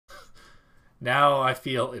Now I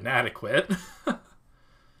feel inadequate.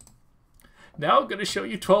 Now I'm going to show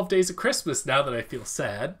you 12 Days of Christmas now that I feel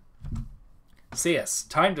sad. So yes,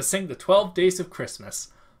 time to sing the 12 Days of Christmas.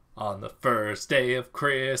 On the first day of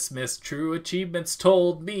Christmas, True Achievements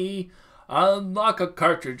told me, unlock a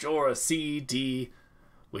cartridge or a CD,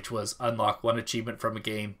 which was unlock one achievement from a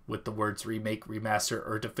game with the words remake, remaster,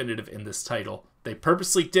 or definitive in this title. They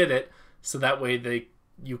purposely did it so that way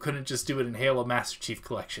you couldn't just do it in Halo Master Chief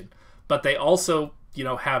Collection. But they also,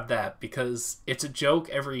 have that because it's a joke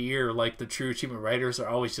every year. Like, the True Achievement writers are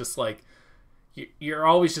always just like, you're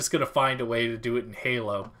always just going to find a way to do it in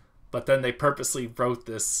Halo. But then they purposely wrote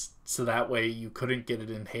this so that way you couldn't get it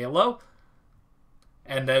in Halo.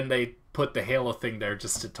 And then they put the Halo thing there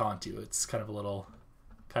just to taunt you. It's kind of a little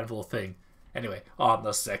thing. Anyway, on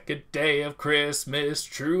the second day of Christmas,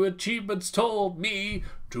 True Achievements told me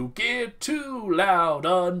to get too loud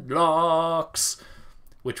unlocks,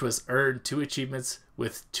 which was earn 2 achievements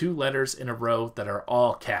with 2 letters in a row that are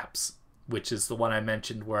all caps, which is the one I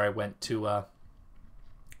mentioned where I went to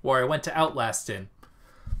Outlast in.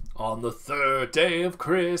 On the third day of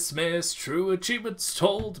Christmas, True Achievements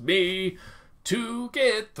told me to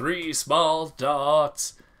get 3 small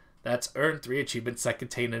dots. That's earn 3 achievements that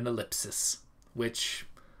contain an ellipsis, which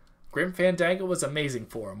Grim Fandango was amazing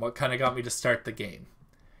for, and what kind of got me to start the game.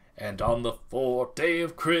 And on the 4th day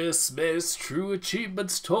of Christmas, True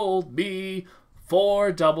Achievements told me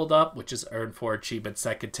 4 doubled up, which is earn 4 achievements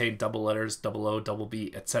that contain double letters, double O, double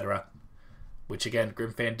B, etc. Which again,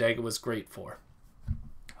 Grim Fandango was great for.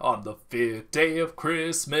 On the 5th day of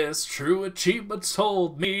Christmas, True Achievements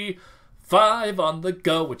told me 5 on the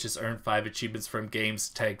go, which is earn 5 achievements from games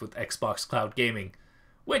tagged with Xbox Cloud Gaming,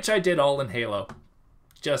 which I did all in Halo,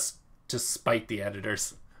 just to spite the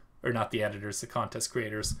editors. Or not the editors, the contest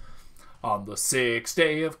creators. On the 6th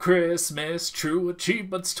day of Christmas, True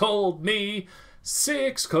Achievements told me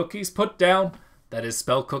 6 cookies put down. That is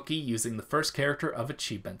spell cookie using the first character of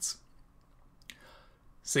achievements.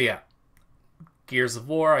 So yeah, Gears of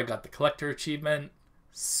War, I got the collector achievement.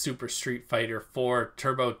 Super Street Fighter 4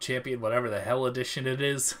 Turbo Champion, whatever the hell edition it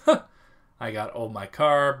is. I got Oh My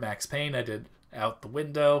Car, Max Payne, I did Out the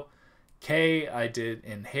Window. K, I did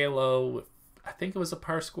in Halo, I think it was a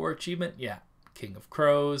par score achievement. Yeah, King of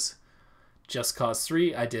Crows. Just Cause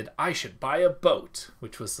 3, I did I Should Buy a Boat,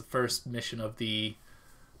 which was the first mission of the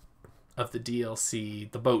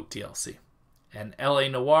DLC, the boat DLC. And LA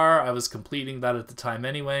Noire, I was completing that at the time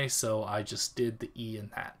anyway, so I just did the E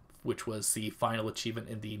in that, which was the final achievement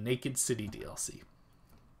in the Naked City DLC.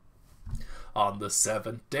 On the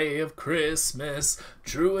 7th day of Christmas,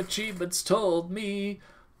 True Achievements told me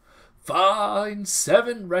find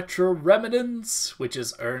 7 retro remnants, which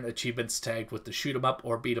is earn achievements tagged with the shoot 'em up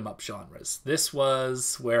or beat 'em up genres. This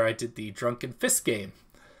was where I did the Drunken Fist game.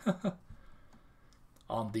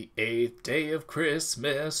 On the 8th day of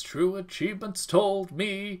Christmas, True Achievements told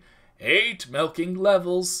me 8 milking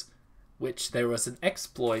levels, which there was an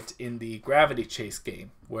exploit in the Gravity Chase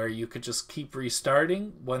game where you could just keep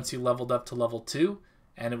restarting once you leveled up to level 2,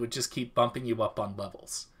 and it would just keep bumping you up on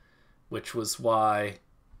levels, which was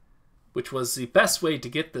the best way to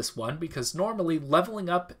get this one, because normally leveling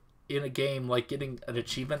up in a game, like getting an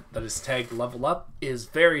achievement that is tagged level up, is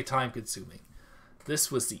very time consuming.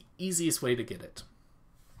 This was the easiest way to get it.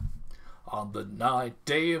 On the 9th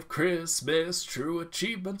day of Christmas, True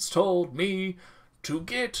Achievements told me to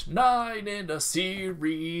get 9 in a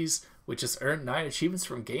series, which is earn 9 achievements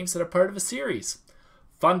from games that are part of a series.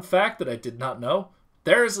 Fun fact that I did not know,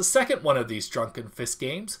 there is a second one of these Drunken Fist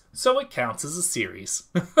games, so it counts as a series.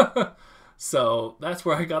 So that's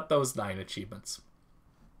where I got those 9 achievements.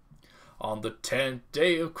 On the 10th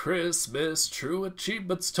day of Christmas, True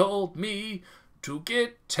Achievements told me to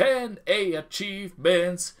get 10 A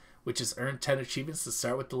achievements, which is earn 10 achievements to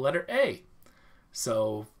start with the letter A.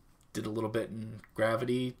 So did a little bit in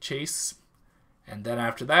Gravity Chase, and then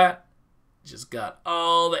after that, just got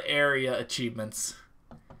all the area achievements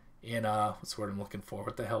in, what's the word I'm looking for?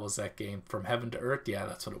 What the hell was that game? From Heaven to Earth? Yeah,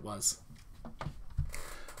 that's what it was.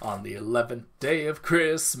 On the 11th day of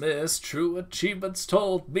Christmas, True Achievements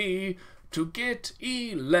told me to get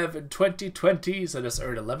 11 2020s and has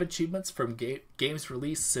earned 11 achievements from games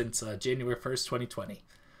released since January 1st, 2020.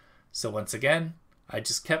 So once again, I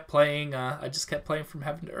just kept playing From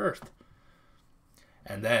Heaven to Earth.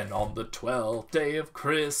 And then on the 12th day of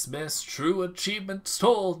Christmas, True Achievements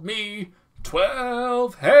told me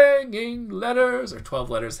 12 hanging letters, or 12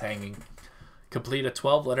 letters hanging. Complete a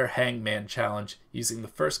 12-letter hangman challenge using the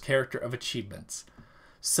first character of achievements.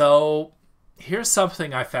 So here's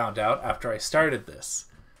something I found out after I started this.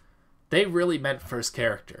 They really meant first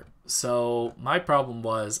character. So my problem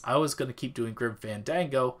was I was going to keep doing Grim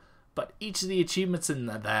Fandango, but each of the achievements in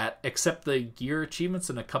that, except the year achievements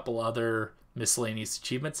and a couple other miscellaneous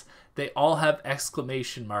achievements, they all have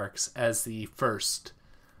exclamation marks as the first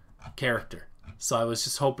character. So I was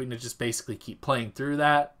just hoping to just basically keep playing through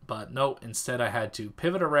that, but no, instead I had to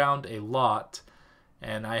pivot around a lot,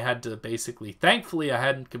 and I had to basically, thankfully I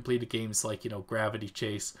hadn't completed games like, Gravity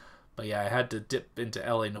Chase, but yeah, I had to dip into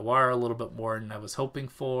LA Noire a little bit more than I was hoping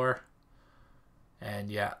for, and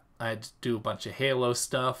yeah, I had to do a bunch of Halo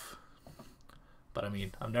stuff, but I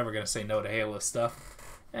mean, I'm never going to say no to Halo stuff.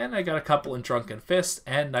 And I got a couple in Drunken Fist,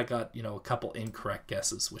 and I got, a couple incorrect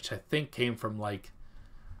guesses, which I think came from, like,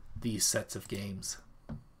 these sets of games.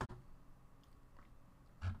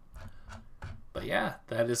 But yeah,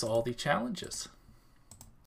 that is all the challenges.